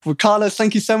Well, Carlos,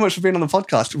 thank you so much for being on the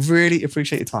podcast. Really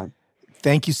appreciate your time.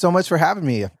 Thank you so much for having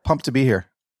me. Pumped to be here.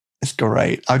 It's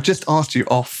great. I've just asked you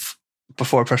off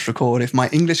before I press record if my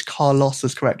English Carlos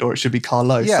is correct or it should be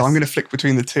Carlos. Yes. So I'm going to flick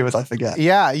between the two as I forget.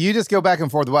 Yeah, you just go back and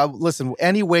forth. Well, listen,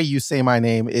 any way you say my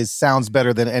name sounds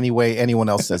better than any way anyone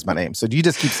else says my name. So you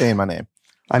just keep saying my name.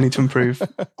 I need to improve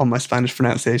on my Spanish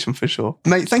pronunciation for sure.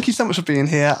 Mate, thank you so much for being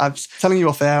here. I was telling you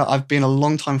off air, I've been a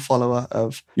long-time follower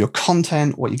of your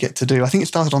content, what you get to do. I think it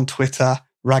started on Twitter,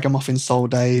 Ragamuffin Soul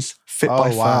Days, Fit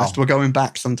by First. We're going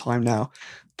back some time now.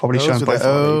 Probably Those showing are both the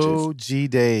our ages. OG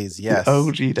days, yes. The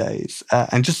OG days.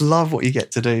 And just love what you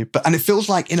get to do. And it feels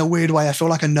like, in a weird way, I feel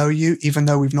like I know you, even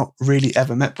though we've not really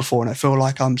ever met before. And I feel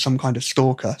like I'm some kind of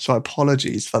stalker. So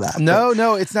apologies for that.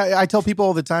 No, it's not. I tell people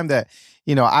all the time that,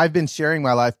 I've been sharing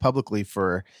my life publicly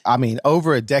for,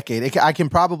 over a decade. I can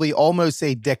probably almost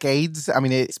say decades.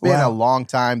 It's been a long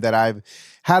time that I've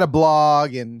had a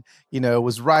blog and,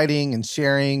 was writing and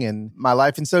sharing and my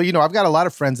life. And so, I've got a lot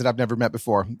of friends that I've never met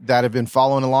before that have been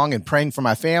following along and praying for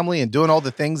my family and doing all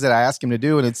the things that I ask them to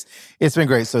do. And it's been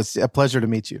great. So it's a pleasure to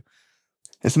meet you.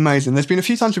 It's amazing. There's been a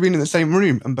few times we've been in the same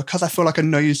room, and because I feel like I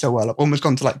know you so well, I've almost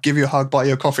gone to give you a hug, buy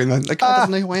you a coffee, and then guy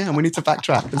doesn't know who I am. We need to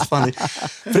backtrack. It's funny.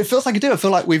 But it feels like I do. I feel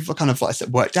like we've kind of, like I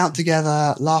said, worked out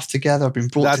together, laughed together. I've been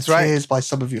brought to tears by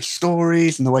some of your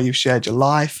stories and the way you've shared your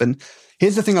life. And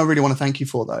here's the thing I really want to thank you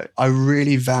for, though. I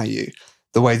really value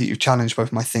the way that you've challenged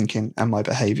both my thinking and my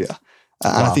behavior.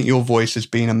 And I think your voice has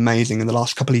been amazing in the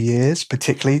last couple of years,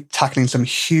 particularly tackling some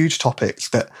huge topics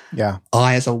that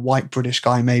I, as a white British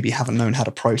guy, maybe haven't known how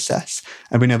to process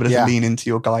and been able to lean into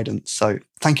your guidance. So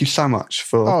thank you so much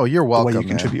for you're welcome, the way you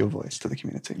contribute your voice to the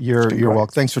community. You're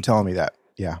welcome. Thanks for telling me that.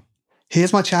 Yeah.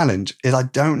 Here's my challenge is I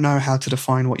don't know how to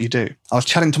define what you do. I was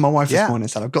chatting to my wife this morning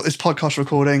and said, I've got this podcast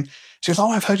recording. She goes,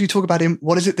 I've heard you talk about him.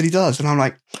 What is it that he does? And I'm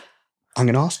like, I'm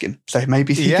going to ask him. So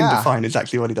maybe he can define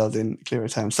exactly what he does in clearer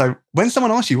terms. So when someone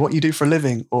asks you what you do for a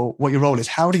living or what your role is,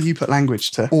 how do you put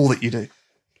language to all that you do?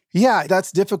 Yeah,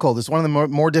 that's difficult. It's one of the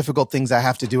more difficult things I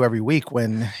have to do every week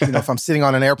when, if I'm sitting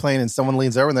on an airplane and someone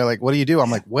leans over and they're like, what do you do?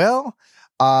 I'm like, well,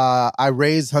 I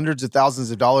raise hundreds of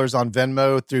thousands of dollars on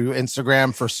Venmo through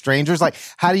Instagram for strangers. Like,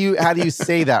 how do you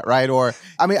say that, right? Or,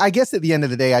 I guess at the end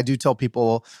of the day, I do tell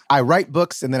people I write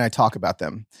books and then I talk about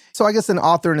them. So I guess an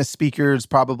author and a speaker is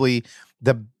probably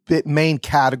the main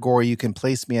category you can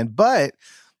place me in. But,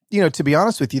 to be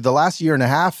honest with you, the last year and a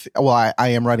half, I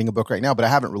am writing a book right now, but I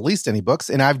haven't released any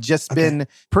books. And I've just been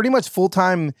pretty much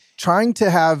full-time trying to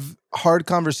have hard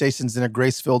conversations in a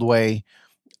grace-filled way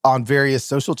on various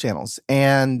social channels.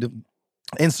 And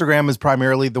Instagram is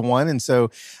primarily the one. And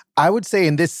so I would say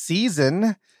in this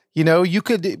season, you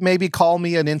could maybe call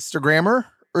me an Instagrammer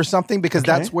or something, because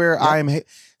that's where I'm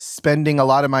spending a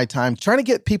lot of my time trying to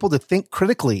get people to think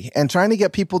critically and trying to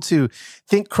get people to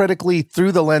think critically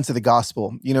through the lens of the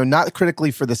gospel, not critically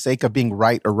for the sake of being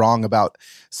right or wrong about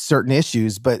certain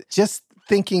issues, but just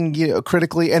thinking,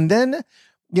 critically. And then,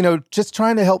 just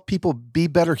trying to help people be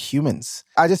better humans.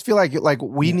 I just feel like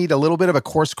we need a little bit of a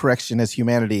course correction as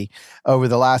humanity over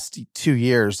the last 2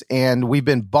 years. And we've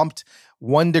been bumped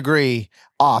 1 degree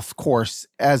off course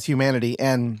as humanity.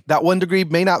 And that 1 degree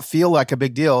may not feel like a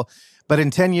big deal, but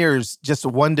in 10 years, just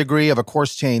 1 degree of a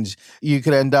course change, you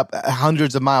could end up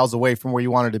hundreds of miles away from where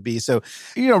you wanted to be. So,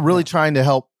 really trying to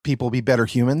help people be better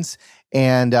humans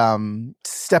and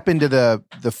step into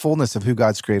the fullness of who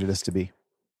God's created us to be.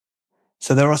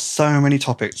 So there are so many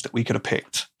topics that we could have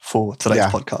picked for today's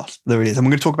podcast. There it is. And we're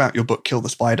going to talk about your book, Kill the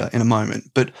Spider, in a moment.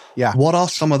 But what are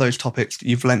some of those topics that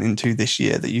you've lent into this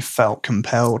year that you felt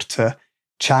compelled to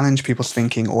challenge people's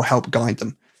thinking or help guide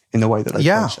them in the way that they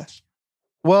process?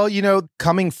 Well,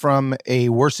 coming from a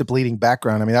worship leading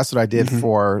background, that's what I did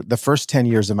for the first 10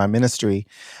 years of my ministry.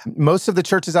 Most of the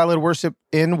churches I led worship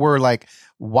in were like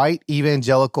white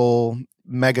evangelical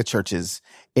mega churches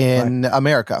in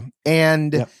America.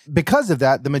 And because of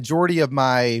that, the majority of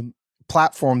my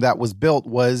platform that was built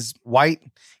was white,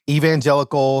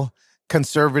 evangelical,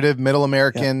 conservative, middle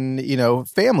American,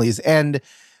 families. And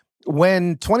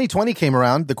when 2020 came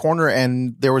around the corner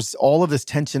and there was all of this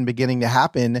tension beginning to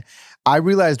happen, I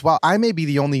realized, wow, I may be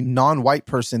the only non-white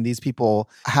person these people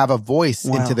have a voice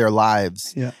into their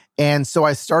lives. Yeah. And so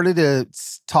I started to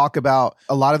talk about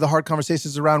a lot of the hard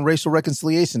conversations around racial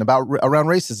reconciliation, around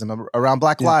racism, around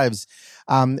Black lives.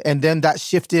 And then that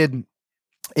shifted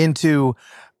into,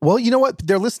 well, you know what?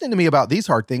 They're listening to me about these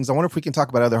hard things. I wonder if we can talk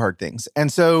about other hard things.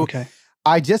 And so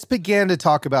I just began to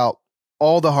talk about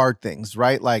all the hard things,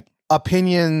 right? Like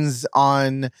opinions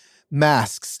on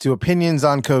masks, to opinions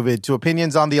on COVID, to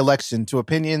opinions on the election, to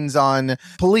opinions on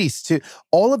police, to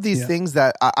all of these things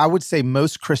that I would say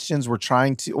most Christians were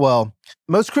trying to, well,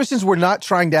 Most Christians were not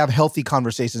trying to have healthy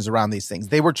conversations around these things.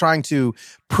 They were trying to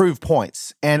prove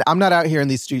points. And I'm not out here in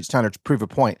these streets trying to prove a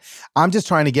point. I'm just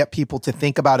trying to get people to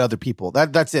think about other people.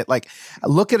 That's it. Like,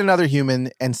 look at another human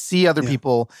and see other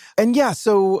people. And yeah,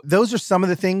 so those are some of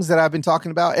the things that I've been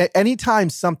talking about. Anytime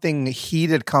something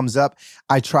heated comes up,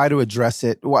 I try to address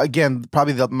it. Well, again,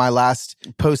 probably my last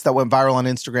post that went viral on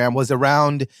Instagram was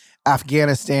around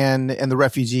Afghanistan and the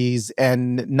refugees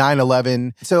and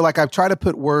 9/11. So like, I've tried to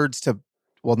put words to,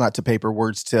 well, not to paper,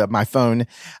 words to my phone,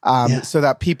 so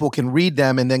that people can read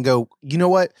them and then go, you know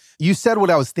what? You said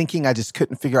what I was thinking. I just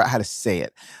couldn't figure out how to say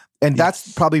it. And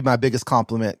that's probably my biggest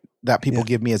compliment that people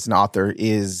give me as an author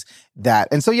is that.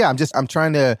 And so, yeah, I'm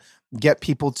trying to get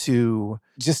people to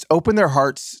just open their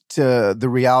hearts to the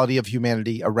reality of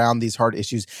humanity around these hard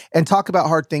issues and talk about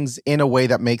hard things in a way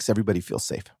that makes everybody feel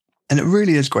safe. And it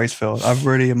really is grace-filled. I've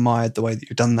really admired the way that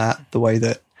you've done that, the way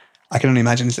that I can only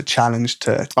imagine it's a challenge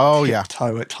to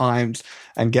tiptoe at times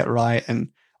and get right. And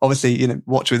obviously,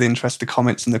 watch with interest the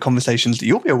comments and the conversations that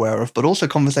you'll be aware of, but also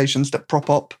conversations that prop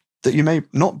up that you may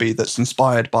not be, that's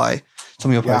inspired by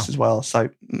some of your posts as well. So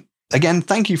again,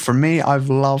 thank you from me. I've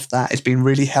loved that. It's been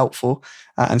really helpful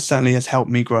and certainly has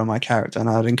helped me grow my character. And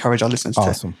I'd encourage our listeners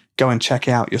to go and check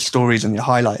out your stories and your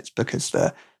highlights because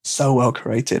they're so well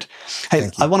created. Hey,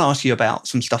 I want to ask you about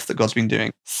some stuff that God's been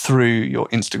doing through your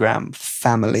Instagram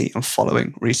family and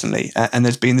following recently. And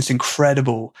there's been this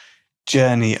incredible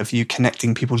journey of you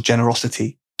connecting people's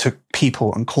generosity to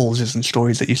people and causes and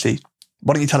stories that you see.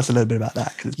 Why don't you tell us a little bit about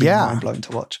that? Because it's been mind-blowing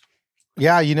to watch.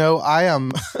 Yeah,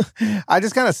 I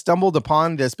just kind of stumbled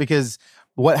upon this because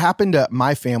what happened to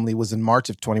my family was in March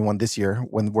of 21 this year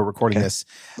when we're recording this.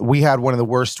 We had one of the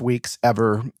worst weeks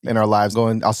ever in our lives.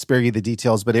 I'll spare you the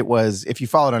details, but it was, if you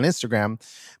follow it on Instagram,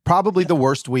 probably the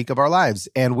worst week of our lives.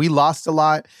 And we lost a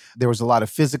lot. There was a lot of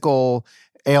physical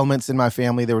ailments in my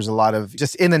family. There was a lot of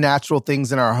just in the natural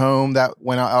things in our home that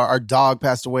when our dog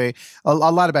passed away, a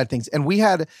lot of bad things. And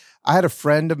I had a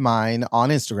friend of mine on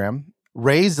Instagram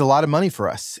raised a lot of money for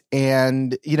us.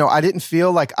 And, I didn't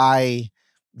feel like I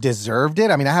deserved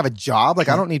it. I mean, I have a job. Like,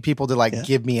 I don't need people to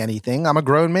give me anything. I'm a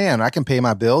grown man. I can pay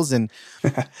my bills. And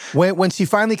when she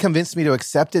finally convinced me to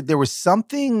accept it, there was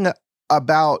something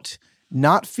about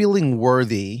not feeling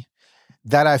worthy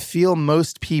that I feel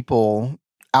most people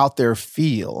out there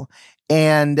feel.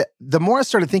 And the more I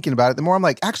started thinking about it, the more I'm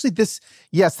like, actually, this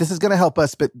is going to help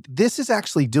us, but this is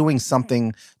actually doing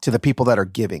something to the people that are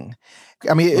giving.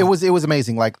 I mean, it was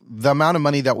amazing. Like, the amount of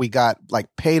money that we got,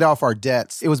 like, paid off our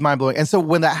debts. It was mind-blowing. And so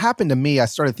when that happened to me, I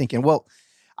started thinking, well,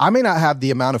 I may not have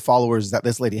the amount of followers that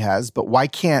this lady has, but why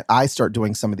can't I start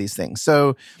doing some of these things?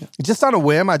 So just on a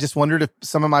whim, I just wondered if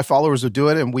some of my followers would do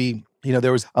it. And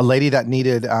there was a lady that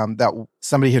needed, that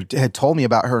somebody had told me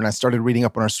about her, and I started reading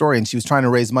up on her story, and she was trying to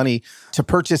raise money to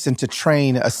purchase and to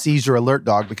train a seizure alert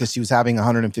dog because she was having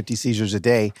 150 seizures a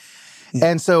day. Yeah.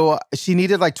 And so she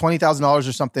needed like $20,000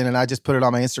 or something, and I just put it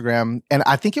on my Instagram. And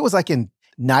I think it was like in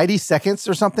 90 seconds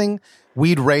or something,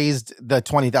 we'd raised the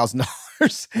 $20,000.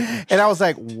 And I was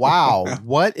like, wow,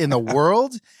 what in the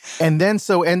world? And then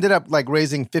so ended up like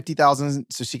raising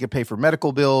 $50,000 so she could pay for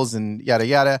medical bills and yada,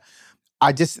 yada.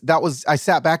 I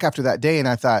sat back after that day and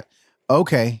I thought,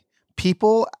 okay,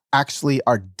 people actually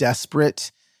are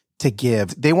desperate to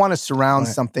give. They want to surround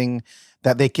something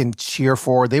that they can cheer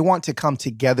for. They want to come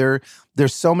together.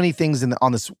 There's so many things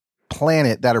on this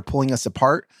planet that are pulling us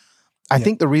apart. I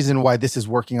think the reason why this is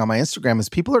working on my Instagram is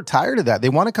people are tired of that. They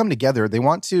want to come together. They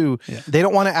want to, they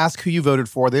don't want to ask who you voted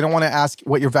for. They don't want to ask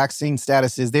what your vaccine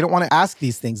status is. They don't want to ask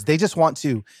these things. They just want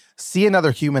to see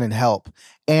another human and help.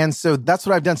 And so that's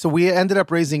what I've done. So we ended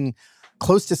up raising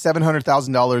close to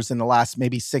 $700,000 in the last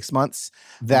maybe 6 months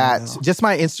that just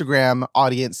my Instagram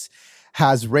audience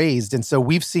has raised. And so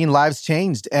we've seen lives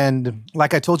changed. And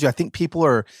like I told you, I think people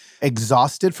are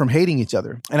exhausted from hating each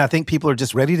other. And I think people are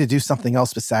just ready to do something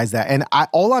else besides that. And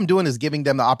all I'm doing is giving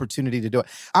them the opportunity to do it.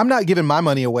 I'm not giving my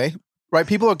money away, right?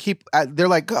 People they're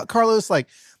like, Carlos, like,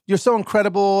 you're so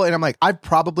incredible. And I'm like, I've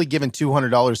probably given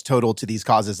 $200 total to these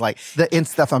causes, like the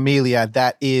Insta Familia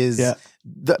that is,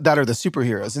 that are the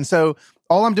superheroes. And so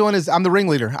all I'm doing is I'm the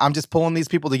ringleader. I'm just pulling these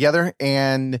people together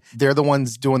and they're the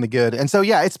ones doing the good. And so,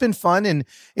 yeah, it's been fun. And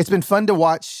it's been fun to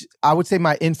watch. I would say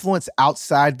my influence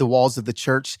outside the walls of the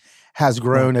church has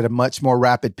grown at a much more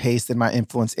rapid pace than my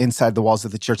influence inside the walls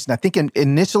of the church. And I think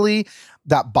initially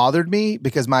that bothered me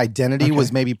because my identity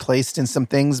was maybe placed in some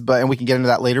things, and we can get into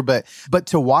that later. But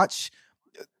to watch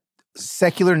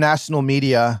secular national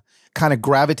media kind of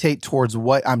gravitate towards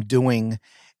what I'm doing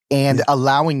and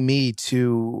allowing me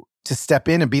to step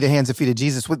in and be the hands and feet of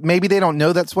Jesus. Maybe they don't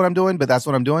know that's what I'm doing, but that's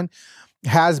what I'm doing.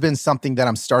 has been something that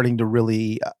I'm starting to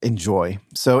really enjoy.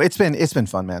 So it's been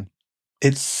fun, man.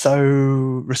 It's so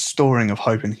restoring of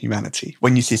hope in humanity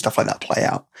when you see stuff like that play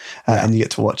out and you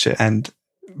get to watch it, and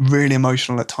really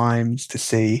emotional at times to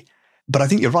see. But I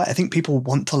think you're right. I think people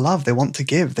want to love. They want to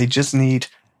give. They just need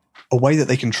a way that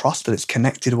they can trust that it's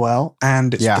connected well,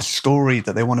 and it's the story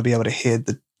that they want to be able to hear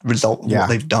the result of what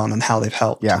they've done and how they've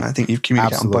helped. And I think you've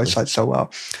communicated on both sides so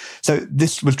well. So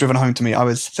this was driven home to me. I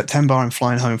was September, I'm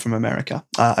flying home from America.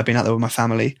 I've been out there with my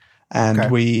family,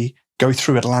 and we go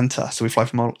through Atlanta. So we fly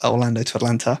from Orlando to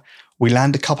Atlanta. We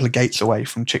land a couple of gates away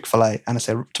from Chick-fil-A. And I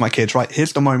said to my kids, right,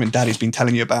 here's the moment Daddy's been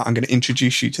telling you about. I'm going to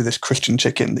introduce you to this Christian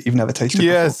chicken that you've never tasted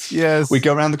before. Yes. We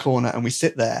go around the corner and we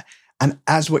sit there. And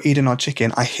as we're eating our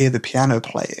chicken, I hear the piano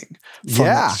playing from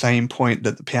that same point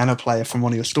that the piano player from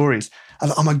one of your stories. I was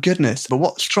like, oh my goodness. But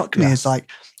what struck me is like,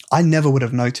 I never would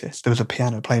have noticed there was a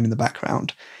piano playing in the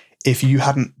background if you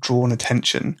hadn't drawn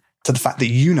attention to the fact that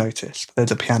you noticed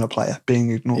there's a piano player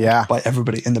being ignored by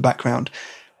everybody in the background.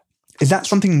 Is that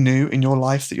something new in your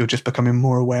life that you're just becoming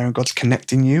more aware and God's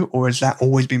connecting you? Or has that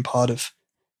always been part of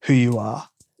who you are?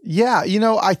 Yeah,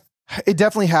 it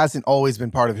definitely hasn't always been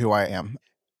part of who I am.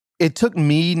 It took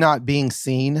me not being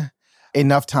seen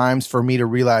enough times for me to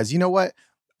realize, you know what?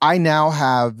 I now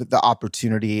have the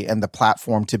opportunity and the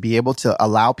platform to be able to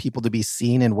allow people to be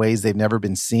seen in ways they've never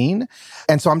been seen.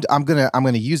 And so I'm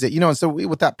gonna use it. And so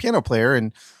with that piano player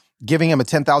and giving him a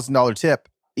 $10,000 tip,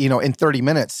 in 30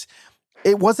 minutes,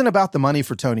 it wasn't about the money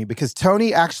for Tony, because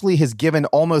Tony actually has given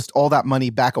almost all that money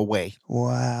back away.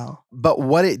 Wow. But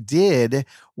what it did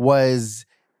was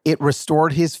it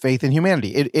restored his faith in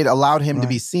humanity. It allowed him to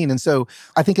be seen. And so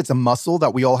I think it's a muscle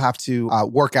that we all have to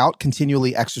work out,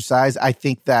 continually exercise. I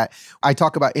think that I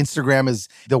talk about Instagram as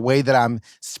the way that I'm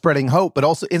spreading hope, but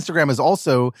also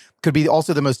Instagram could be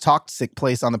also the most toxic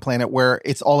place on the planet, where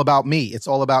it's all about me. It's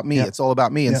all about me. It's all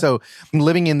about me. And so I'm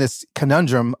living in this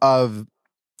conundrum of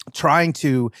trying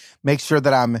to make sure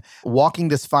that I'm walking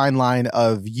this fine line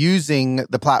of using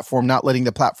the platform, not letting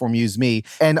the platform use me.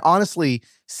 And honestly,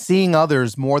 seeing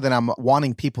others more than I'm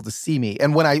wanting people to see me.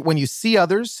 And when you see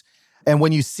others and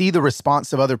when you see the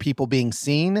response of other people being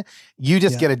seen, you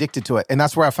just get addicted to it. And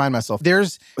that's where I find myself.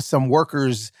 There's some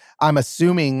workers, I'm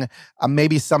assuming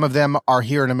maybe some of them are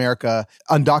here in America,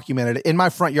 undocumented, in my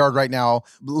front yard right now,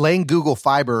 laying Google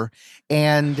Fiber.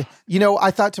 And,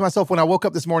 I thought to myself when I woke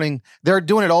up this morning, they're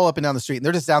doing it all up and down the street. And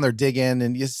they're just down there digging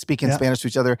and just speaking Spanish to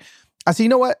each other. I said, you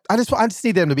know what? I just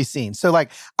need them to be seen. So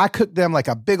I cooked them like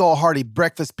a big old hearty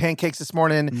breakfast, pancakes this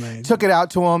morning, took it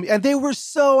out to them, and they were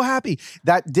so happy.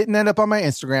 That didn't end up on my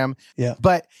Instagram,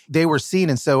 but they were seen.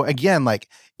 And so again,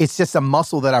 it's just a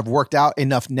muscle that I've worked out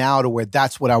enough now to where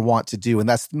that's what I want to do. And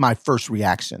that's my first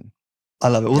reaction. I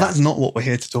love it. Well, that's not what we're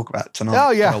here to talk about tonight. Oh,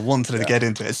 yeah. I wanted to get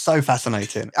into it. It's so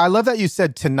fascinating. I love that you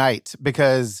said tonight,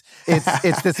 because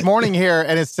it's this morning here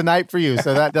and it's tonight for you.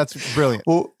 So that's brilliant.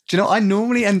 Well, do you know, I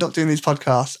normally end up doing these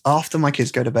podcasts after my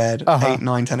kids go to bed, 8,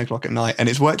 9, 10 o'clock at night. And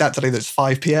it's worked out today that it's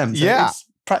 5 p.m. So it's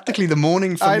practically the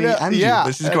morning for me and you.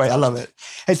 This is great. I love it.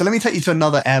 Hey, so let me take you to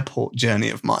another airport journey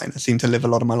of mine. I seem to live a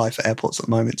lot of my life at airports at the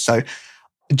moment. So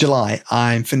July,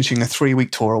 I'm finishing a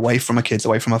 3-week tour away from my kids,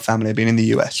 away from my family. I've been in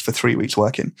the US for 3 weeks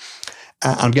working.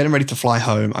 I'm getting ready to fly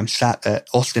home. I'm sat at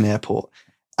Austin Airport.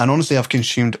 And honestly, I've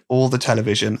consumed all the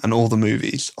television and all the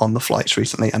movies on the flights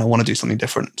recently, and I want to do something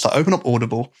different. So I open up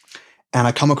Audible and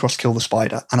I come across Kill the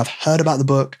Spider. And I've heard about the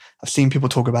book. I've seen people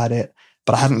talk about it,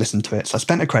 but I hadn't listened to it. So I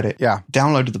spent a credit,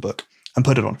 downloaded the book and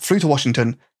put it on. Flew to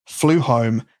Washington, flew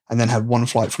home, and then had one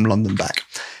flight from London back.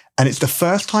 And it's the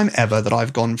first time ever that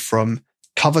I've gone from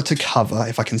cover to cover,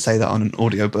 if I can say that on an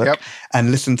audiobook, and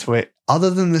listen to it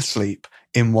other than the sleep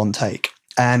in one take.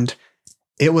 And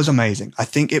it was amazing. I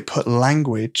think it put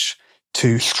language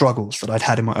to struggles that I'd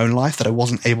had in my own life that I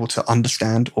wasn't able to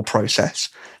understand or process.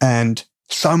 And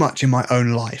so much in my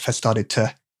own life has started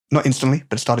to, not instantly,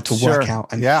 but it started to work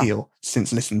out and heal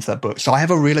since listening to that book. So I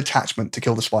have a real attachment to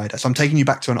Kill the Spider. So I'm taking you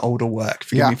back to an older work.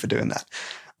 Forgive me for doing that.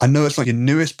 I know it's not your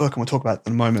newest book, and we'll talk about it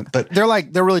in a moment, but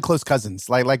they're really close cousins.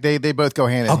 Like they both go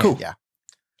hand in hand. Cool. Yeah.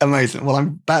 Amazing. Well, I'm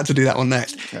about to do that one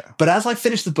next. Yeah. But as I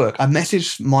finished the book, I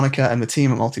messaged Monica and the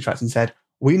team at Multitracks and said,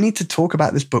 we need to talk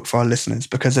about this book for our listeners,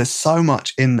 because there's so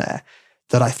much in there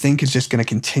that I think is just going to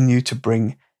continue to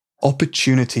bring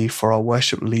opportunity for our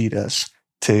worship leaders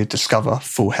to discover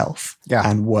full health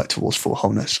and work towards full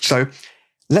wholeness. So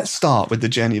let's start with the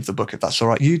journey of the book, if that's all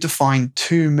right. You defined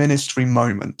 2 ministry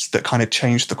moments that kind of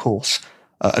changed the course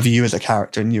of you as a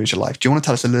character and you as your life. Do you want to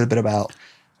tell us a little bit about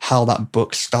how that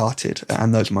book started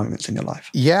and those moments in your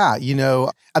life. Yeah,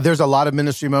 there's a lot of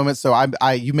ministry moments, so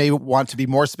you may want to be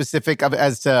more specific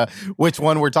as to which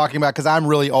one we're talking about, because I'm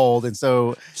really old, and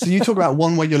so you talk about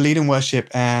one where you're leading worship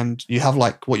and you have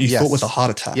like what you thought was a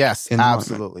heart attack. Yes,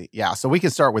 absolutely. Yeah, so we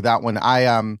can start with that one.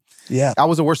 I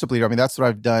was a worship leader. I mean, that's what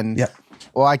I've done. Yeah.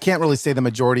 Well, I can't really say the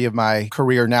majority of my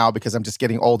career now because I'm just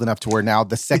getting old enough to where now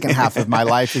the second half of my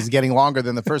life is getting longer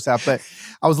than the first half. But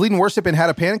I was leading worship and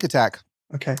had a panic attack.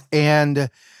 Okay. And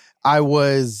I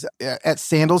was at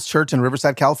Sandals Church in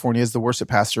Riverside, California as the worship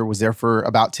pastor, was there for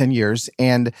about 10 years.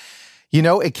 And,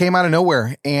 it came out of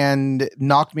nowhere and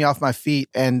knocked me off my feet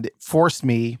and forced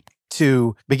me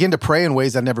to begin to pray in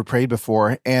ways I'd never prayed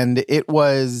before. And it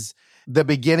was the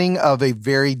beginning of a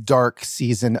very dark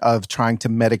season of trying to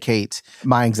medicate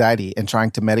my anxiety and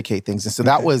trying to medicate things. And so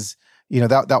that was,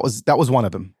 that was one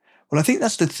of them. Well, I think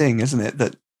that's the thing, isn't it?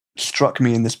 That struck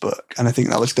me in this book. And I think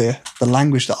that was the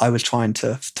language that I was trying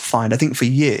to find. I think for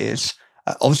years,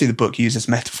 obviously the book uses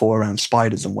metaphor around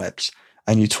spiders and webs,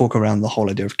 and you talk around the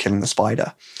whole idea of killing the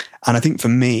spider. And I think for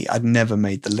me, I'd never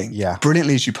made the link. Yeah.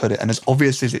 Brilliantly as you put it, and as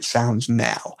obvious as it sounds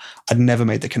now, I'd never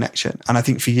made the connection. And I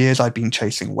think for years I'd been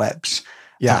chasing webs.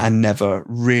 Yeah, and never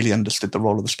really understood the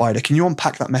role of the spider. Can you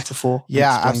unpack that metaphor?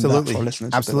 Yeah, absolutely.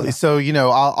 Absolutely. So,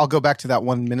 I'll go back to that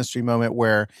one ministry moment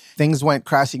where things went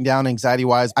crashing down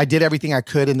anxiety-wise. I did everything I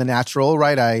could in the natural,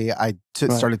 right? I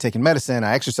started taking medicine,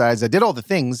 I exercised, I did all the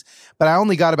things, but I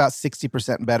only got about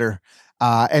 60% better.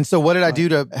 And so what did I do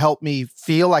to help me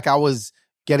feel like I was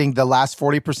getting the last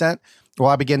 40%? Well,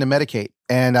 I began to medicate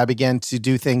and I began to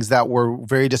do things that were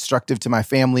very destructive to my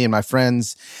family and my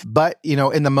friends. But,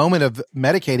 in the moment of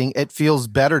medicating, it feels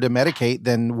better to medicate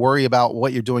than worry about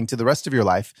what you're doing to the rest of your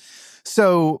life.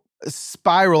 So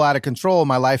spiral out of control,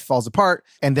 my life falls apart.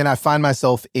 And then I find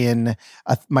myself in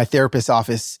my therapist's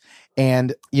office.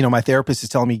 And, my therapist is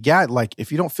telling me, yeah, like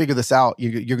if you don't figure this out,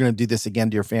 you're going to do this again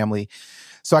to your family.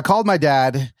 So I called my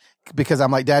dad because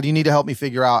I'm like, Dad, you need to help me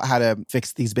figure out how to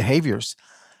fix these behaviors.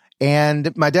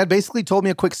 And my dad basically told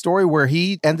me a quick story where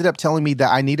he ended up telling me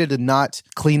that I needed to not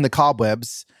clean the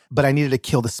cobwebs, but I needed to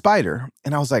kill the spider.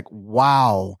 And I was like,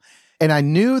 wow. And I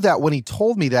knew that when he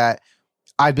told me that,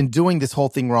 I'd been doing this whole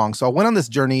thing wrong. So I went on this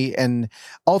journey and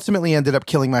ultimately ended up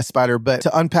killing my spider. But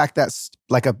to unpack that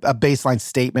like a baseline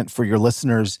statement for your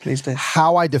listeners, please do.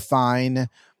 How I define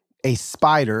a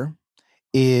spider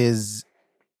is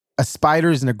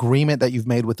an agreement that you've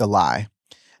made with a lie.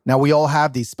 Now, we all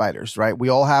have these spiders, right? We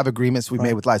all have agreements we've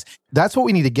made with lies. That's what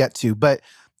we need to get to. But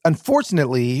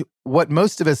unfortunately, what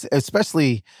most of us,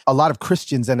 especially a lot of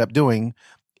Christians, end up doing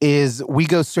is we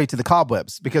go straight to the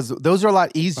cobwebs because those are a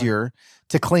lot easier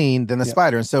to clean than the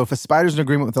spider. And so if a spider's in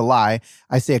agreement with a lie,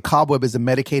 I say a cobweb is a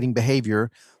medicating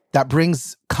behavior that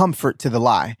brings comfort to the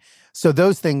lie. So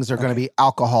those things are going to be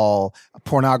alcohol,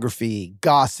 pornography,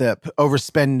 gossip,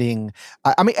 overspending.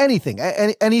 I mean,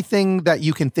 anything that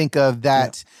you can think of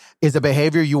that is a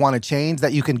behavior you want to change,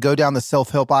 that you can go down the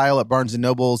self-help aisle at Barnes &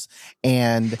 Noble's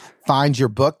and find your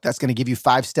book that's going to give you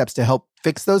 5 steps to help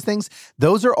fix those things.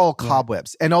 Those are all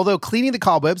cobwebs. And although cleaning the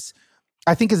cobwebs,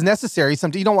 I think is necessary.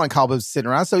 Sometimes you don't want cobwebs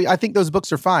sitting around. So I think those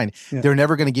books are fine. Yeah. They're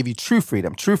never going to give you true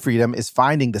freedom. True freedom is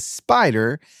finding the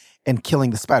spider and killing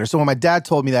the spider. So when my dad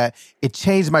told me that, it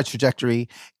changed my trajectory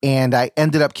and I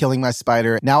ended up killing my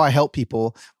spider. Now I help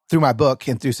people through my book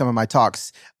and through some of my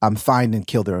talks find and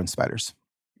kill their own spiders.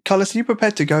 Carlos, are you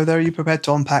prepared to go there? Are you prepared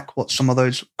to unpack what some of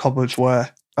those cobwebs were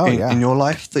in your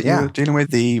life that you were dealing with?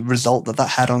 The result that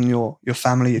had on your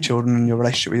family, your children, and your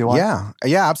relationship with your wife?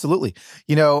 Yeah, absolutely.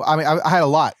 I had a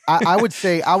lot. I would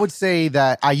say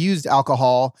that I used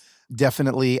alcohol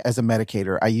definitely as a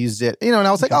medicator. I used it, and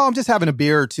I was like, I'm just having a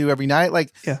beer or two every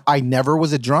night. I never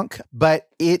was a drunk, but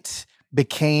it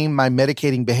became my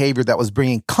medicating behavior that was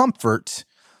bringing comfort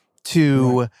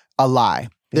to a lie.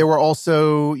 There were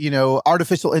also,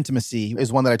 artificial intimacy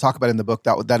is one that I talk about in the book.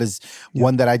 That is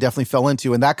one that I definitely fell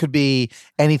into. And that could be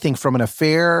anything from an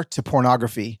affair to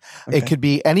pornography. Okay. It could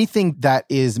be anything that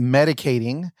is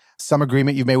medicating some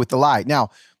agreement you've made with the lie. Now,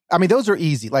 I mean, those are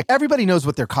easy. Like everybody knows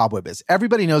what their cobweb is.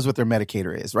 Everybody knows what their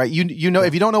medicator is, right? You know,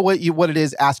 if you don't know what it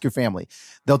is, ask your family.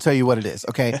 They'll tell you what it is,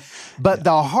 okay? But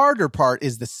the harder part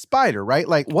is the spider, right?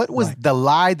 Like what was the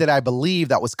lie that I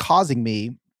believed that was causing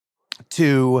me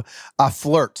to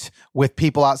flirt with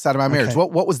people outside of my marriage?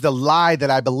 What was the lie that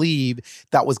I believed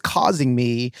that was causing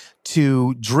me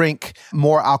to drink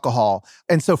more alcohol?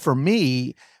 And so for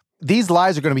me, these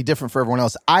lies are going to be different for everyone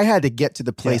else. I had to get to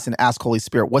the place and ask Holy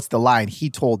Spirit, what's the lie? And he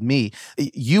told me,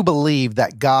 you believe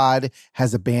that God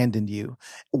has abandoned you.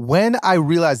 When I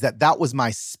realized that that was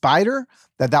my spider,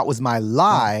 that was my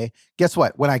lie, guess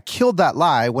what? When I killed that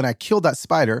lie, when I killed that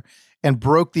spider and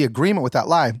broke the agreement with that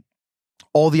lie,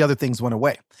 all the other things went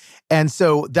away. And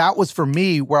so that was for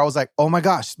me where I was like, oh my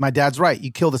gosh, my dad's right.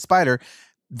 You kill the spider,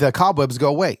 the cobwebs go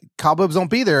away. Cobwebs don't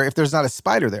be there if there's not a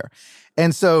spider there.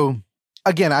 And so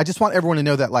again, I just want everyone to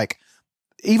know that like,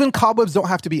 even cobwebs don't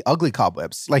have to be ugly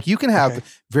cobwebs. Like you can have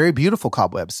very beautiful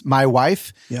cobwebs. My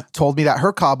wife told me that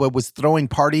her cobweb was throwing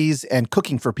parties and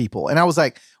cooking for people. And I was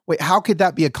like, wait, how could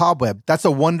that be a cobweb? That's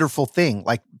a wonderful thing.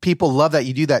 Like people love that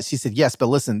you do that. She said, yes, but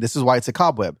listen, this is why it's a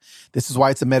cobweb. This is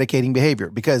why it's a medicating behavior,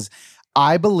 because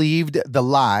I believed the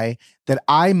lie that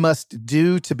I must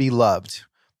do to be loved.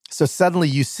 So suddenly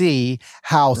you see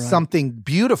how something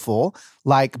beautiful,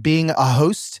 like being a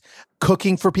host,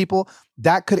 cooking for people,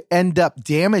 that could end up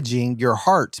damaging your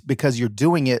heart because you're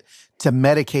doing it to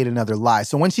medicate another lie.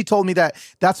 So when she told me that,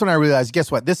 that's when I realized,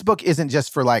 guess what? This book isn't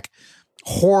just for like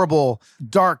horrible,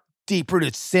 dark,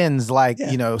 deep-rooted sins like,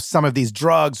 some of these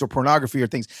drugs or pornography or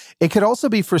things. It could also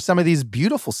be for some of these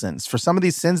beautiful sins, for some of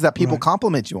these sins that people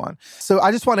compliment you on. So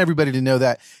I just want everybody to know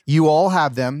that you all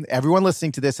have them. Everyone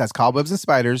listening to this has cobwebs and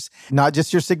spiders, not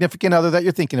just your significant other that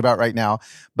you're thinking about right now,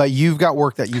 but you've got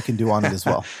work that you can do on it as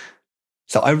well.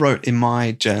 So I wrote in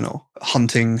my journal,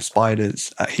 Hunting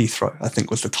Spiders at Heathrow, I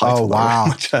think was the title that I wrote in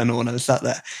my journal when I was sat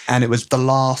there. And it was the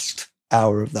last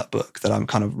hour of that book that I'm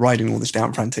kind of writing all this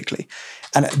down frantically.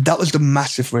 And that was the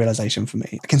massive realization for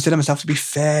me. I consider myself to be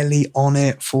fairly on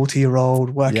it,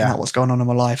 40-year-old, working out what's going on in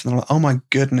my life. And I'm like, oh my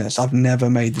goodness, I've never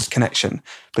made this connection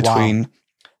between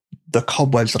the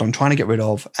cobwebs that I'm trying to get rid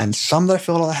of and some that I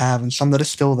feel like I have and some that are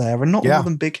still there. And not all of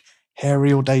them big,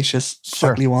 hairy, audacious,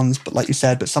 ugly ones, but like you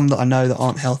said, but some that I know that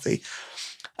aren't healthy.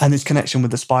 And this connection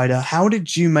with the spider. How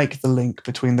did you make the link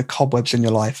between the cobwebs in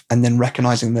your life and then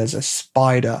recognizing there's a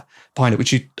spider behind it,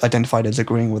 which you identified as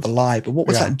agreeing with a lie? But what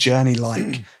was that journey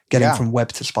like, getting from web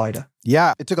to spider?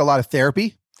 Yeah, it took a lot of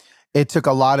therapy. It took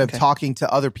a lot of talking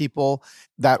to other people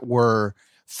that were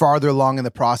farther along in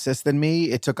the process than me.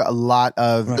 It took a lot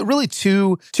of really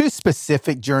two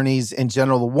specific journeys in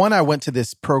general. One, I went to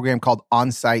this program called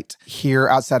Onsite here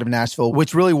outside of Nashville,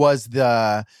 which really was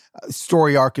the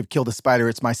story arc of Kill the Spider.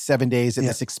 It's my 7 days at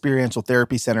this experiential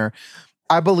therapy center.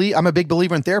 I'm a big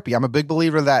believer in therapy. I'm a big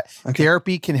believer that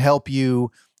therapy can help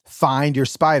you find your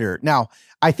spider. Now,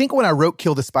 I think when I wrote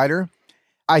Kill the Spider,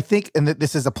 and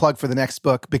this is a plug for the next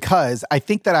book, because I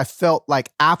think that I felt like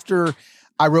after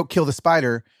I wrote Kill the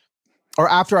Spider, or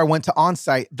after I went to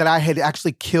Onsite, that I had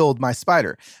actually killed my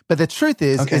spider. But the truth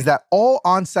is that all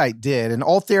Onsite did and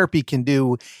all therapy can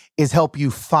do is help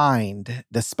you find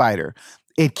the spider.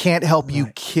 It can't help you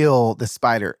kill the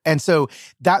spider. And so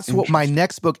that's what my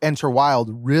next book, Enter Wild,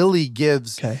 really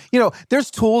gives. There's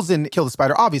tools in Kill the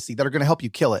Spider, obviously, that are going to help you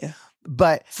kill it. Yeah.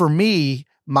 But for me,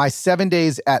 my 7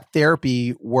 days at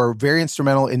therapy were very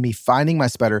instrumental in me finding my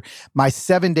spider. My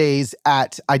 7 days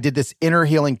I did this inner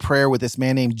healing prayer with this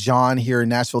man named John here in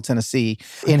Nashville, Tennessee,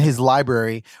 in his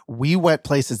library. We went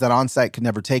places that Onsite could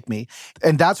never take me.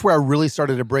 And that's where I really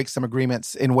started to break some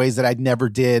agreements in ways that I'd never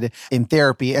did in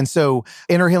therapy. And so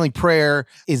inner healing prayer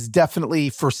is definitely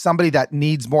for somebody that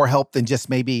needs more help than just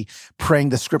maybe praying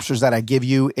the scriptures that I give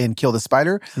you in Kill the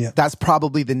Spider. Yeah. That's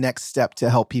probably the next step to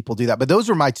help people do that. But those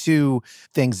are my two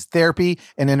things, therapy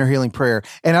and inner healing prayer.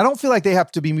 And I don't feel like they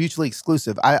have to be mutually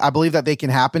exclusive. I believe that they can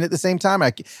happen at the same time.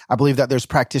 I believe that there's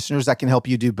practitioners that can help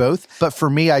you do both. But for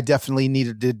me, I definitely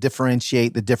needed to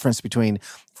differentiate the difference between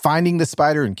finding the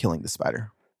spider and killing the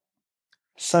spider.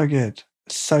 So good.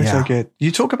 So good.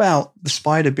 You talk about the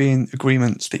spider being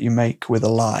agreements that you make with a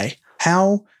lie.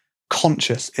 How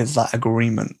conscious is that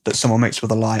agreement that someone makes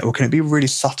with a lie? Or can it be really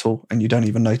subtle and you don't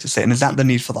even notice it? And is that the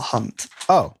need for the hunt?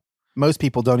 Most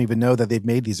people don't even know that they've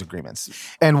made these agreements.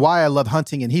 And why I love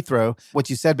hunting in Heathrow, what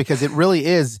you said, because it really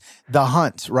is the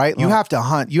hunt, right? You have to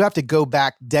hunt. You have to go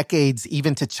back decades,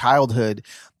 even to childhood,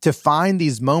 to find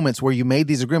these moments where you made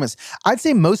these agreements. I'd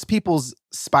say most people's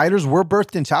spiders were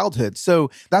birthed in childhood.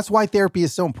 So that's why therapy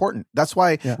is so important. That's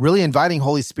why really inviting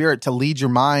Holy Spirit to lead your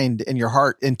mind and your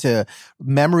heart into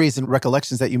memories and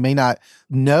recollections that you may not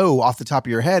know off the top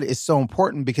of your head is so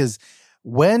important, because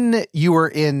when you were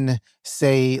in,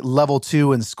 say, level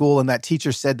 2 in school and that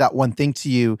teacher said that one thing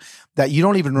to you that you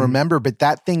don't even remember, but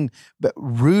that thing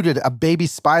rooted a baby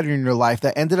spider in your life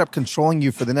that ended up controlling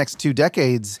you for the next 2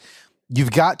 decades,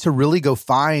 you've got to really go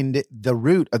find the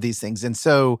root of these things. And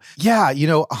so,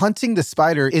 hunting the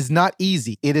spider is not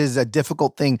easy. It is a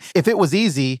difficult thing. If it was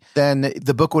easy, then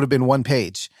the book would have been 1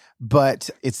 page. but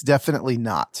it's definitely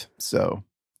not. So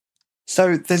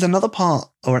there's another part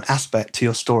or an aspect to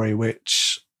your story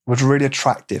which was really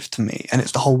attractive to me, and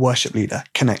it's the whole worship leader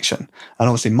connection. And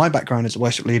obviously my background as a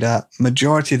worship leader,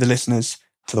 majority of the listeners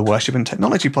to the Worship and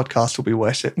Technology podcast will be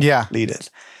worship leaders.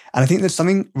 And I think there's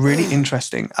something really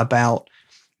interesting about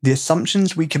the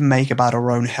assumptions we can make about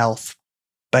our own health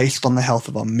based on the health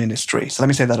of our ministry. So let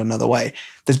me say that another way.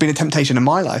 There's been a temptation in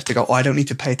my life to go, I don't need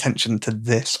to pay attention to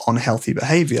this unhealthy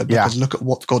behavior because look at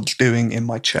what God's doing in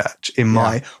my church, in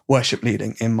my worship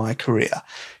leading, in my career.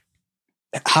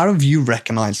 How have you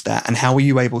recognized that? And how were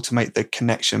you able to make the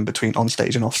connection between on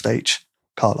stage and off stage,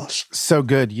 Carlos? So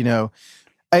good.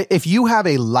 If you have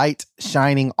a light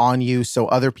shining on you so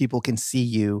other people can see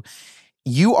you,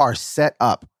 you are set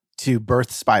up to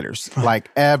birth spiders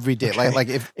like every day. Okay. Like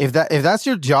if that's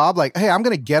your job, like, hey, I'm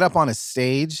going to get up on a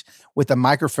stage with a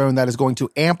microphone that is going to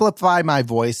amplify my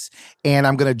voice, and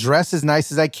I'm going to dress as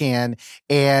nice as I can,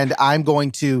 and I'm going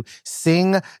to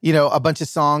sing, a bunch of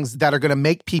songs that are going to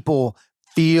make people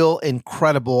feel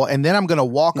incredible. And then I'm going to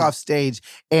walk off stage,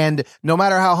 and no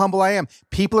matter how humble I am,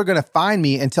 people are going to find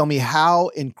me and tell me how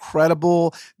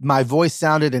incredible my voice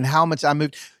sounded and how much I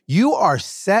moved. You are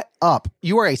set up.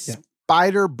 You are a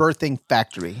spider birthing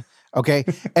factory. Okay.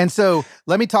 And so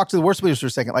let me talk to the worship leaders for a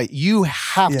second. Like you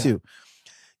have to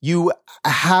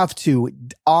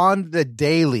on the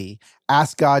daily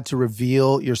ask God to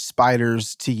reveal your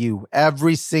spiders to you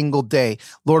every single day.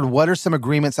 Lord, what are some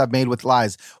agreements I've made with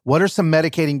lies? What are some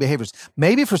medicating behaviors?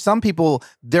 Maybe for some people,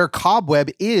 their cobweb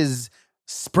is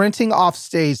sprinting off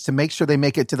stage to make sure they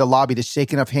make it to the lobby to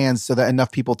shake enough hands so that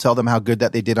enough people tell them how good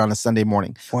that they did on a Sunday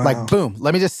morning. Wow. Like, boom,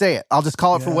 let me just say it. I'll just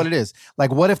call it for what it is.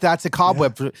 Like, what if that's a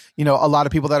cobweb for, a lot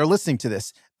of people that are listening to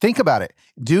this? Think about it.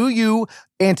 Do you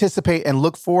anticipate and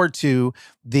look forward to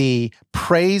the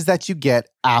praise that you get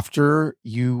after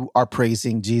you are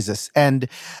praising Jesus? And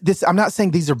this, I'm not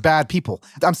saying these are bad people.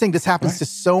 I'm saying this happens to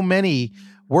so many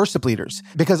worship leaders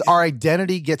because our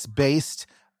identity gets based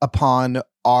upon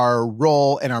our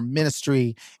role and our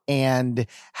ministry and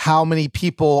how many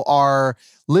people are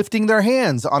lifting their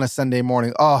hands on a Sunday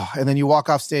morning. Oh, and then you walk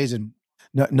off stage and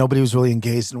nobody was really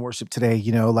engaged in worship today,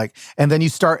 and then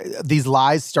these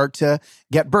lies start to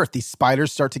get birth. These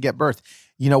spiders start to get birth.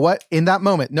 You know what? In that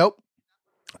moment, nope.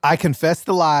 I confess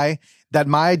the lie that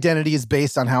my identity is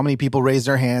based on how many people raise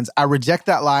their hands. I reject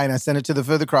that lie and I send it to the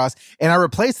foot of the cross. And I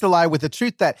replace the lie with the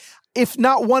truth that if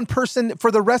not one person for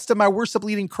the rest of my worship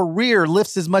leading career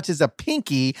lifts as much as a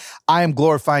pinky, I am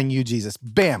glorifying you, Jesus.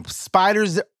 Bam.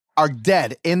 Spiders are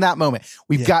dead in that moment.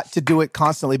 We've got to do it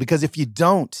constantly because if you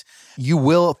don't, you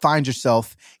will find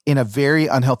yourself in a very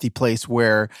unhealthy place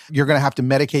where you're going to have to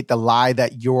medicate the lie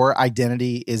that your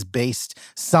identity is based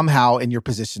somehow in your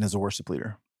position as a worship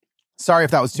leader. Sorry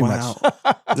if that was too much.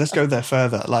 Let's go there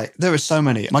further. Like there are so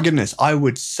many. My goodness, I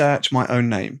would search my own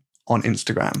name on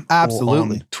Instagram or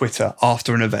on Twitter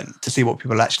after an event to see what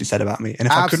people actually said about me. And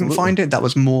if I couldn't find it, that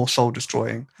was more soul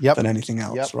destroying than anything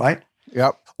else, right?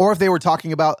 Yep. Or if they were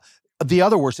talking about the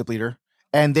other worship leader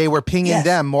and they were pinging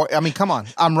them more. I mean, come on.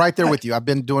 I'm right there with you. I've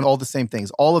been doing all the same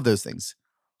things, all of those things.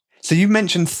 So you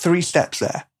mentioned 3 steps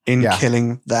there in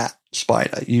killing that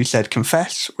spider. You said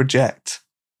confess, reject,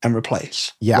 and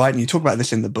replace. Yeah. Right? And you talk about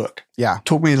this in the book. Yeah.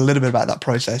 Talk me a little bit about that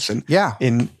process and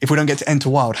if we don't get to enter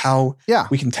wild, how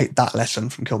we can take that lesson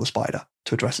from Kill the Spider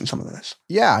to addressing some of this.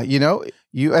 Yeah.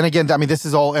 And again, I mean, this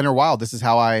is all enter wild. This is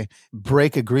how I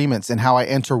break agreements and how I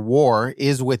enter war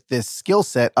is with this skill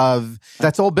set of,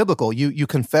 that's all biblical. You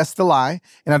confess the lie.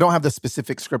 And I don't have the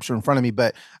specific scripture in front of me,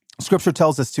 but scripture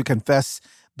tells us to confess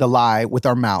the lie with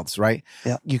our mouths, right?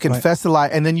 Yeah, you confess the lie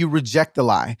and then you reject the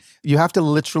lie. You have to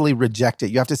literally reject it.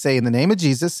 You have to say, in the name of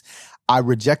Jesus, I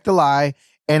reject the lie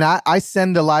and I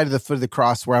send the lie to the foot of the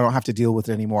cross where I don't have to deal with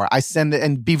it anymore. I send it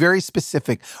and be very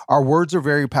specific. Our words are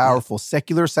very powerful.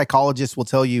 Secular psychologists will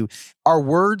tell you our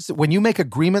words, when you make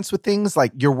agreements with things,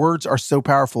 like your words are so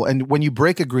powerful. And when you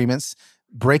break agreements,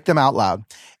 break them out loud.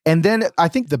 And then I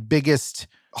think the biggest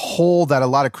hole that a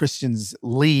lot of Christians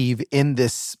leave in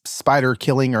this spider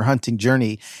killing or hunting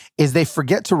journey is they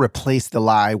forget to replace the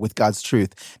lie with God's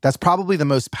truth. That's probably the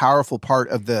most powerful part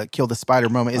of the kill the spider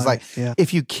moment is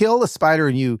if you kill a spider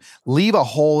and you leave a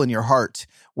hole in your heart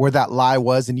where that lie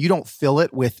was and you don't fill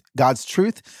it with God's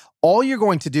truth, all you're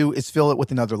going to do is fill it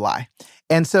with another lie.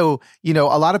 And so, a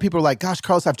lot of people are like, gosh,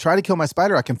 Carlos, I've tried to kill my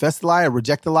spider. I confess the lie. I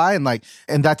reject the lie.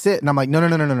 And that's it. And I'm like,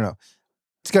 no.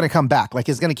 It's going to come back. Like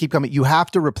it's going to keep coming. You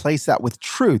have to replace that with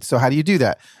truth. So how do you do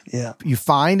that? Yeah. You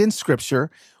find in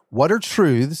scripture, what are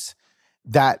truths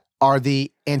that are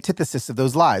the antithesis of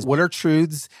those lies? What are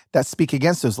truths that speak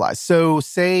against those lies? So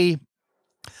say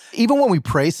Even when we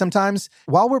pray sometimes,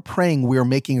 while we're praying, we're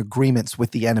making agreements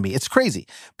with the enemy. It's crazy.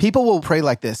 People will pray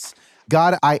like this: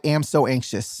 God, I am so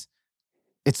anxious.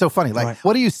 It's so funny. Like,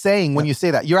 what are you saying when you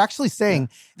say that? You're actually saying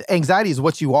anxiety is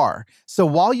what you are. So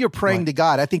while you're praying to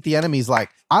God, I think the enemy's like,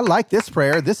 I like this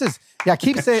prayer. This is,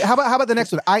 keep saying, how about the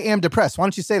next one? I am depressed. Why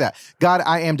don't you say that? God,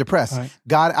 I am depressed.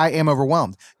 God, I am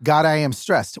overwhelmed. God, I am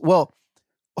stressed. Well,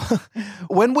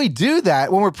 when we do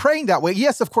that, when we're praying that way,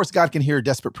 yes, of course, God can hear a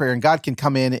desperate prayer and God can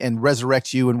come in and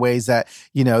resurrect you in ways that,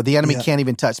 the enemy can't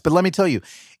even touch. But let me tell you,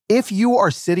 if you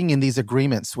are sitting in these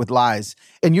agreements with lies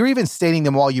and you're even stating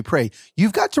them while you pray,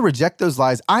 you've got to reject those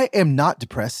lies. I am not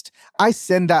depressed. I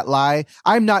send that lie.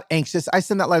 I'm not anxious. I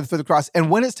send that lie before the cross. And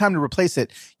when it's time to replace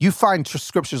it, you find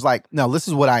scriptures like, no, this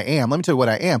is what I am. Let me tell you what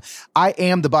I am. I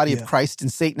am the body of Christ, and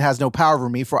Satan has no power over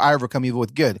me, for I overcome evil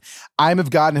with good. I am of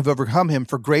God and have overcome him,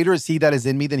 for greater is he that is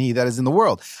in me than he that is in the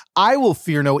world. I will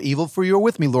fear no evil, for you are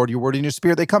with me, Lord. Your word and your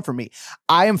spirit, they comfort me.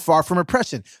 I am far from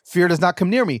oppression. Fear does not come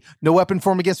near me. No weapon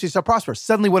formed against me shall prosper.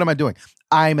 Suddenly, what am I doing?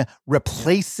 I'm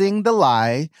replacing the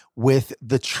lie with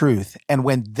the truth. And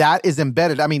when that is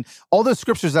embedded, I mean, all those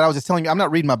scriptures that I was just telling you, I'm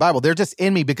not reading my Bible. They're just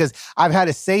in me because I've had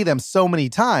to say them so many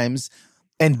times.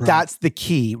 And that's the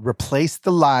key. Replace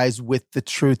the lies with the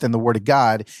truth and the word of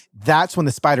God. That's when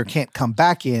the spider can't come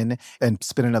back in and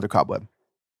spin another cobweb.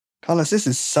 Carlos, this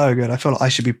is so good. I feel like I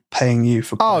should be paying you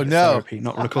for therapy,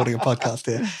 not recording a podcast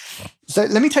here. So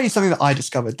let me tell you something that I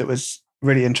discovered that was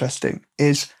really interesting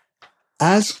is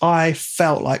as I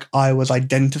felt like I was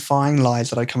identifying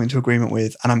lies that I come into agreement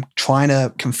with and I'm trying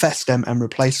to confess them and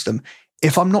replace them,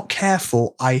 if I'm not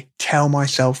careful, I tell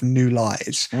myself new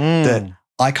lies that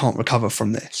I can't recover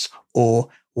from this, or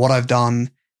what I've done,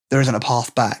 there isn't a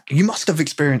path back. You must have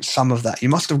experienced some of that. You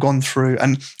must have gone through,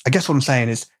 and I guess what I'm saying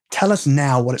is, tell us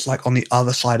now what it's like on the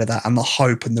other side of that and the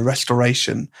hope and the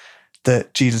restoration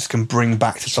that Jesus can bring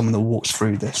back to someone that walks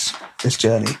through this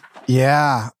journey.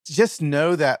 Yeah. Just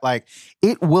know that like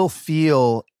it will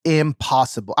feel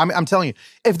impossible. I'm telling you,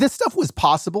 if this stuff was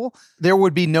possible, there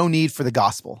would be no need for the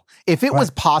gospel. If it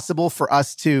was possible for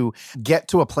us to get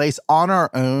to a place on our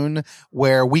own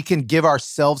where we can give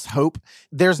ourselves hope,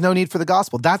 there's no need for the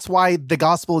gospel. That's why the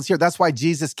gospel is here. That's why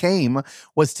Jesus came,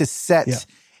 was to set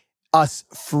us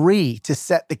free, to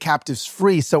set the captives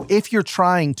free. So if you're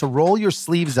trying to roll your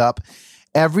sleeves up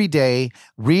every day,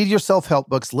 read your self-help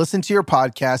books, listen to your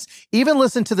podcasts, even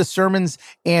listen to the sermons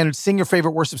and sing your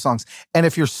favorite worship songs. And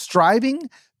if you're striving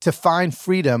to find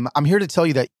freedom, I'm here to tell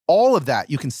you that all of that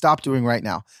you can stop doing right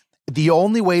now. The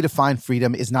only way to find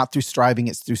freedom is not through striving,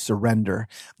 it's through surrender.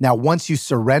 Now, once you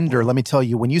surrender, let me tell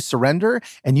you, when you surrender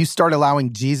and you start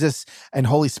allowing Jesus and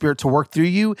Holy Spirit to work through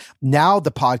you, now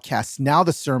the podcasts, now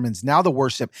the sermons, now the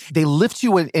worship, they lift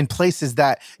you in places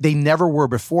that they never were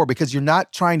before, because you're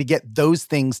not trying to get those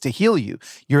things to heal you.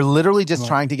 You're literally just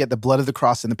trying to get the blood of the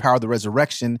cross and the power of the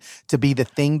resurrection to be the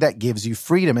thing that gives you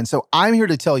freedom. And so I'm here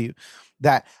to tell you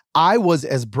that I was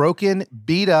as broken,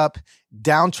 beat up,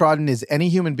 downtrodden as any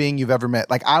human being you've ever met.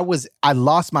 Like I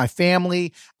lost my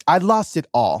family. I lost it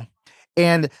all.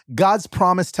 And God's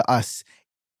promise to us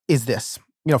is this.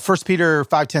 1 Peter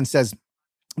 5:10 says,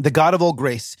 the God of all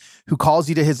grace, who calls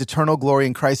you to his eternal glory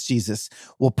in Christ Jesus,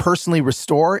 will personally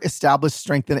restore, establish,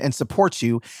 strengthen, and support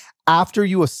you after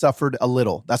you have suffered a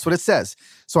little. That's what it says.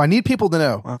 So I need people to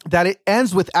know that it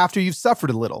ends with after you've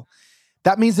suffered a little.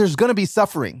 That means there's going to be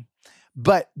suffering.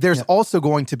 But there's also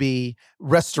going to be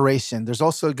restoration. There's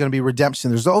also going to be redemption.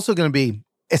 There's also going to be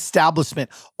establishment.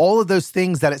 All of those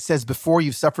things that it says before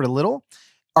you've suffered a little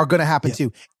are going to happen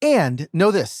too. And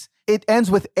know this, it ends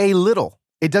with a little.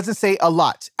 It doesn't say a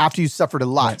lot after you suffered a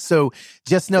lot. Right. So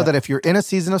just know that if you're in a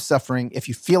season of suffering, if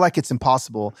you feel like it's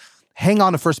impossible, hang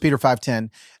on to 1 Peter 5:10.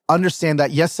 Understand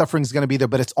that, yes, suffering is going to be there,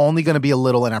 but it's only going to be a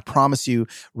little. And I promise you,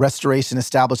 restoration,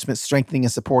 establishment, strengthening,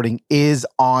 and supporting is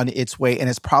on its way. And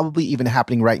it's probably even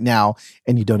happening right now,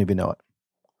 and you don't even know it.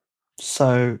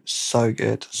 So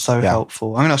good. So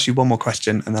helpful. I'm going to ask you one more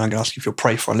question, and then I'm going to ask you if you'll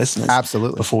pray for our listeners.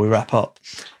 Absolutely. Before we wrap up.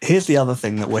 Here's the other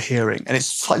thing that we're hearing, and it's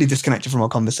slightly disconnected from our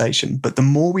conversation, but the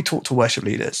more we talk to worship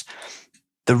leaders,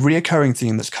 the reoccurring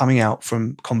theme that's coming out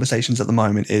from conversations at the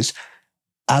moment is,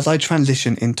 as I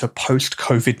transition into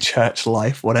post-COVID church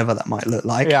life, whatever that might look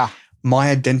like, my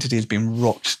identity has been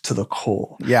rocked to the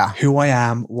core. Yeah. Who I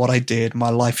am, what I did, my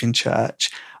life in church.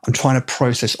 I'm trying to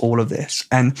process all of this.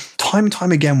 And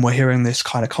time again, we're hearing this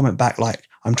kind of comment back like,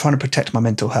 I'm trying to protect my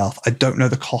mental health. I don't know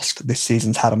the cost this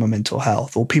season's had on my mental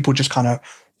health, or people just kind of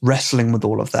wrestling with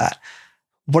all of that.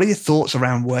 What are your thoughts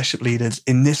around worship leaders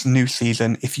in this new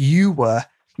season? If you were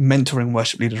mentoring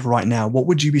worship leaders right now, what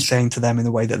would you be saying to them in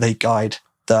the way that they guide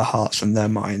their hearts and their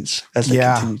minds as they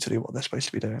continue to do what they're supposed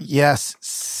to be doing. Yes.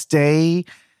 Stay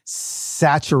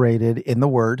saturated in the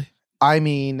word. I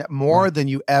mean, more than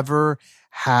you ever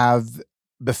have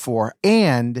before.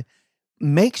 And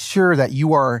make sure that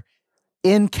you are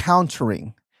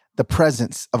encountering the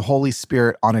presence of Holy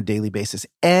Spirit on a daily basis.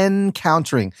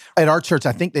 Encountering. At our church,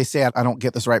 I think they say, I don't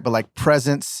get this right, but like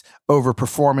presence over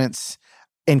performance,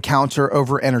 encounter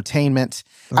over entertainment.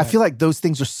 Right. I feel like those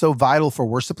things are so vital for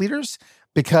worship leaders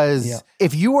because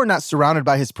if you are not surrounded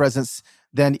by his presence,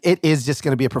 then it is just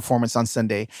going to be a performance on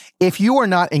Sunday. If you are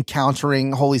not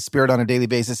encountering Holy Spirit on a daily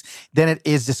basis, then it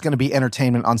is just going to be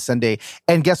entertainment on Sunday.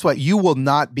 And guess what? You will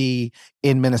not be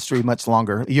in ministry much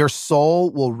longer. Your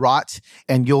soul will rot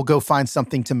and you'll go find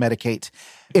something to medicate.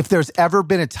 If there's ever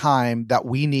been a time that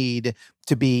we need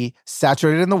to be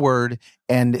saturated in the word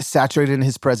and saturated in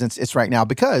his presence, it's right now.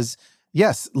 Because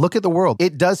yes, look at the world.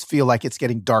 It does feel like it's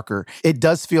getting darker. It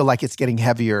does feel like it's getting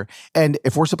heavier. And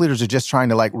if worship leaders are just trying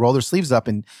to like roll their sleeves up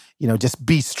and, just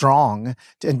be strong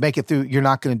and make it through, you're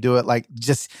not going to do it. Like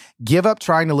just give up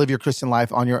trying to live your Christian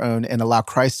life on your own and allow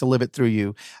Christ to live it through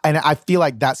you. And I feel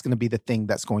like that's going to be the thing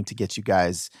that's going to get you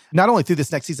guys not only through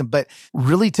this next season, but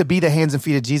really to be the hands and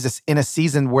feet of Jesus in a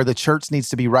season where the church needs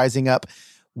to be rising up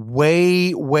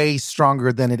way, way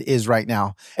stronger than it is right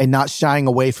now and not shying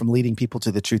away from leading people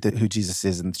to the truth of who Jesus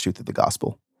is and the truth of the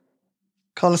gospel.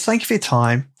 Carlos, thank you for your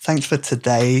time. Thanks for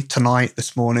today, tonight,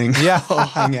 this morning. Yeah. I'll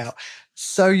hang out.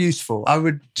 So useful. I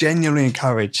would genuinely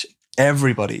encourage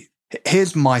everybody.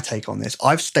 Here's my take on this.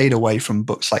 I've stayed away from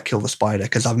books like Kill the Spider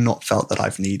because I've not felt that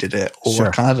I've needed it or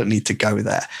I kind of don't need to go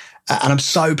there. And I'm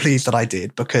so pleased that I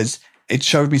did because it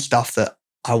showed me stuff that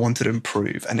I wanted to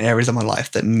improve and areas of my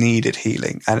life that needed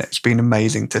healing. And it's been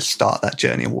amazing to start that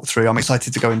journey and walk through. I'm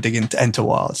excited to go and dig into Enter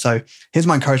Wild. So here's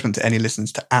my encouragement to any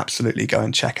listeners to absolutely go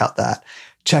and check out that.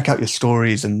 Check out your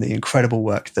stories and the incredible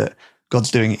work that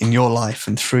God's doing in your life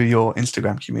and through your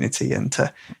Instagram community and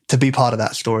to be part of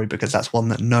that story because that's one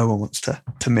that no one wants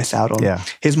to miss out on. Yeah.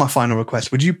 Here's my final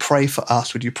request. Would you pray for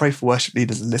us? Would you pray for worship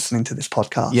leaders listening to this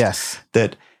podcast? Yes.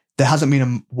 That there hasn't been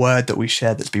a word that we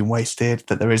shared that's been wasted,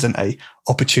 that there isn't a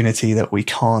opportunity that we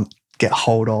can't get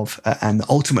hold of. And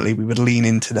ultimately, we would lean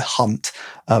into the hunt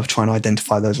of trying to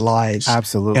identify those lies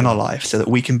in our life so that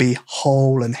we can be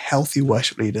whole and healthy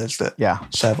worship leaders that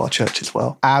serve our church as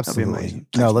well. Absolutely. That'd be amazing.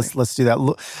 No, let's do that.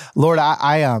 Lord,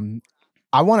 I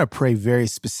want to pray very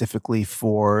specifically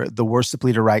for the worship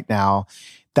leader right now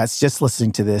that's just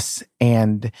listening to this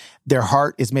and their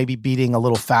heart is maybe beating a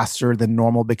little faster than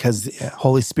normal because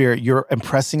Holy Spirit, you're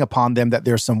impressing upon them that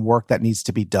there's some work that needs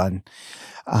to be done.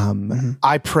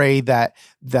 I pray that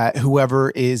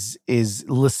whoever is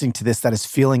listening to this, that is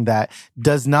feeling that,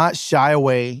 does not shy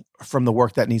away from the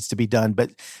work that needs to be done,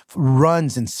 but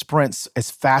runs and sprints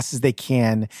as fast as they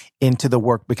can into the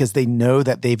work because they know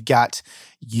that they've got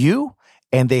you.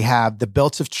 And they have the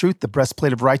belt of truth, the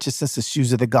breastplate of righteousness, the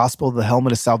shoes of the gospel, the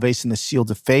helmet of salvation, the shield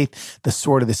of faith, the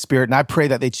sword of the Spirit. And I pray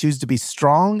that they choose to be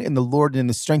strong in the Lord and in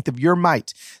the strength of your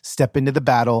might, step into the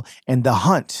battle and the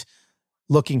hunt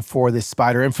looking for this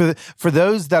spider. And for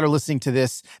those that are listening to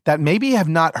this that maybe have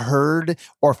not heard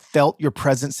or felt your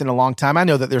presence in a long time, I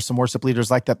know that there's some worship leaders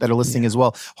like that are listening as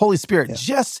well. Holy Spirit,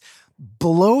 just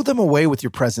blow them away with your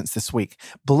presence this week.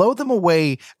 Blow them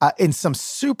away in some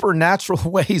supernatural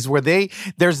ways where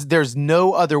there's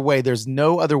no other way. There's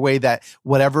no other way that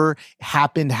whatever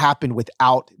happened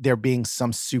without there being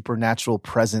some supernatural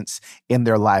presence in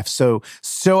their life. So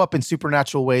show up in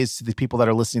supernatural ways to the people that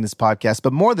are listening to this podcast.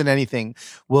 But more than anything,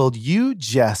 will you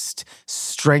just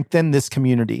strengthen this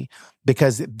community?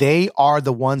 Because they are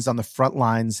the ones on the front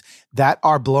lines that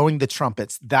are blowing the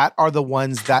trumpets, that are the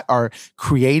ones that are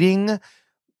creating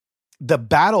the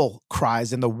battle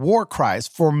cries and the war cries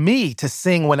for me to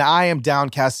sing when I am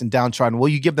downcast and downtrodden. Will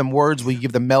you give them words? Will you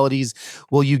give them melodies?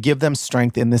 Will you give them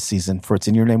strength in this season? For it's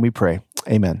in your name we pray.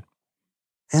 Amen.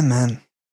 Amen.